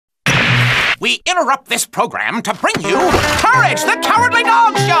we interrupt this program to bring you Courage the Cowardly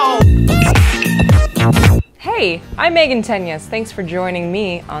Dog Show! Hey, I'm Toenyes. Thanks for joining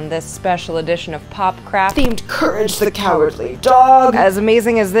me on this special edition of Popcraft themed Courage the Cowardly Dog. As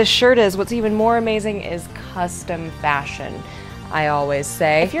amazing as this shirt is, what's even more amazing is custom fashion. I always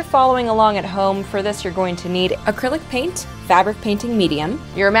say, if you're following along at home, for this you're going to need acrylic paint, fabric painting medium,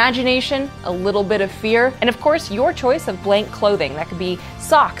 your imagination, a little bit of fear, and of course your choice of blank clothing. That could be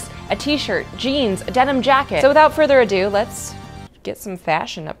socks, a t-shirt, jeans, a denim jacket. So without further ado, let's get some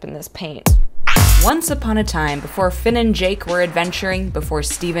fashion up in this paint. Once upon a time, before Finn and Jake were adventuring, before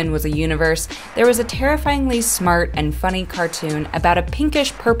Steven was a universe, there was a terrifyingly smart and funny cartoon about a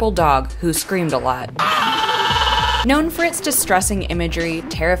pinkish purple dog who screamed a lot. Known for its distressing imagery,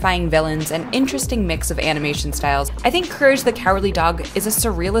 terrifying villains, and interesting mix of animation styles, I think Courage the Cowardly Dog is a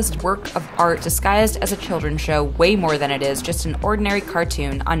surrealist work of art disguised as a children's show way more than it is just an ordinary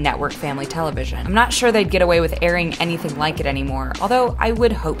cartoon on network family television. I'm not sure they'd get away with airing anything like it anymore, although I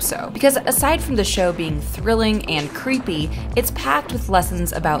would hope so. Because aside from the show being thrilling and creepy, it's packed with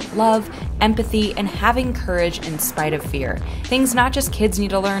lessons about love, empathy, and having courage in spite of fear. Things not just kids need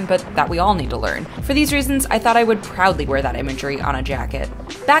to learn, but that we all need to learn. For these reasons, I thought I would proudly wear that imagery on a jacket.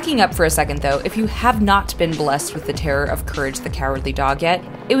 Backing up for a second though, if you have not been blessed with the terror of Courage the Cowardly Dog yet,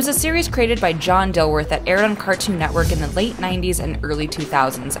 it was a series created by John Dilworth that aired on Cartoon Network in the late 90s and early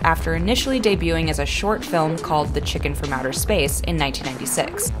 2000s after initially debuting as a short film called The Chicken from Outer Space in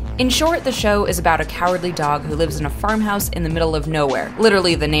 1996. In short, the show is about a cowardly dog who lives in a farmhouse in the middle of nowhere,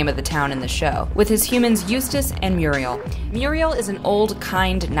 literally the name of the town in the show, with his humans Eustace and Muriel. Muriel is an old,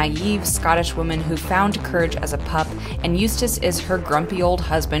 kind, naive Scottish woman who found Courage as a pup, and Eustace is her grumpy old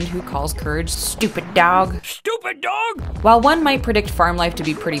husband who calls Courage stupid dog. Stupid dog! While one might predict farm life to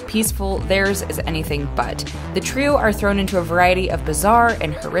be pretty peaceful, theirs is anything but. The trio are thrown into a variety of bizarre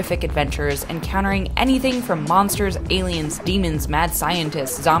and horrific adventures, encountering anything from monsters, aliens, demons, mad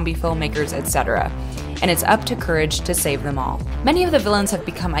scientists, zombie filmmakers, etc. And it's up to Courage to save them all. Many of the villains have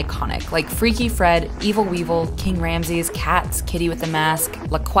become iconic, like Freaky Fred, Evil Weevil, King Ramses, Katz, Kitty with the Mask,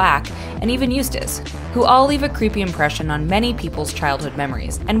 Quack, and even Eustace, who all leave a creepy impression on many people's childhood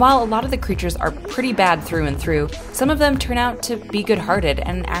memories. And while a lot of the creatures are pretty bad through and through, some of them turn out to be good-hearted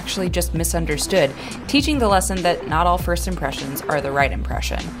and actually just misunderstood, teaching the lesson that not all first impressions are the right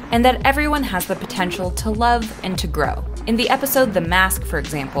impression, and that everyone has the potential to love and to grow. In the episode The Mask, for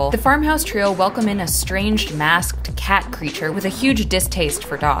example, the farmhouse trio welcome in a strange masked cat creature with a huge distaste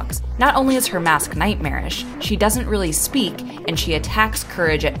for dogs. Not only is her mask nightmarish, she doesn't really speak, and she attacks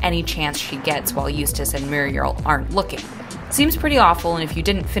Courage at any chance she gets while Eustace and Muriel aren't looking. Seems pretty awful, and if you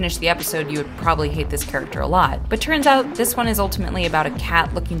didn't finish the episode, you would probably hate this character a lot. But turns out this one is ultimately about a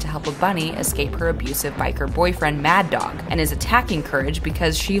cat looking to help a bunny escape her abusive biker boyfriend Mad Dog, and is attacking Courage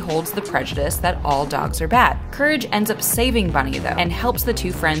because she holds the prejudice that all dogs are bad. Courage ends up saving Bunny though, and helps the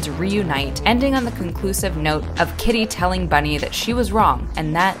two friends reunite, ending on the conclusive note of Kitty telling Bunny that she was wrong,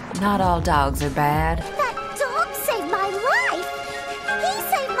 and that not all dogs are bad. That dog saved my life! He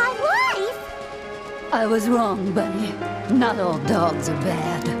saved my life! I was wrong, Bunny. Not all dogs are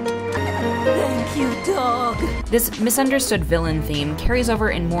bad. Thank you, dog. This misunderstood villain theme carries over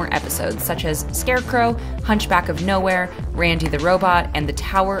in more episodes, such as Scarecrow, Hunchback of Nowhere, Randy the Robot, and the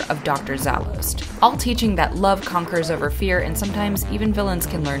Tower of Dr. Zalost, all teaching that love conquers over fear, and sometimes even villains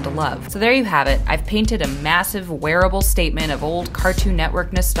can learn to love. So there you have it. I've painted a massive, wearable statement of old Cartoon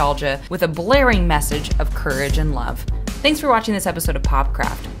Network nostalgia with a blaring message of courage and love. Thanks for watching this episode of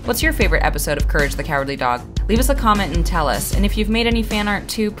Popcraft. What's your favorite episode of Courage the Cowardly Dog? Leave us a comment and tell us, and if you've made any fan art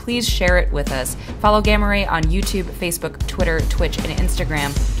too, please share it with us. Follow Gammaray on YouTube, Facebook, Twitter, Twitch, and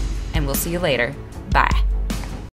Instagram, and we'll see you later. Bye.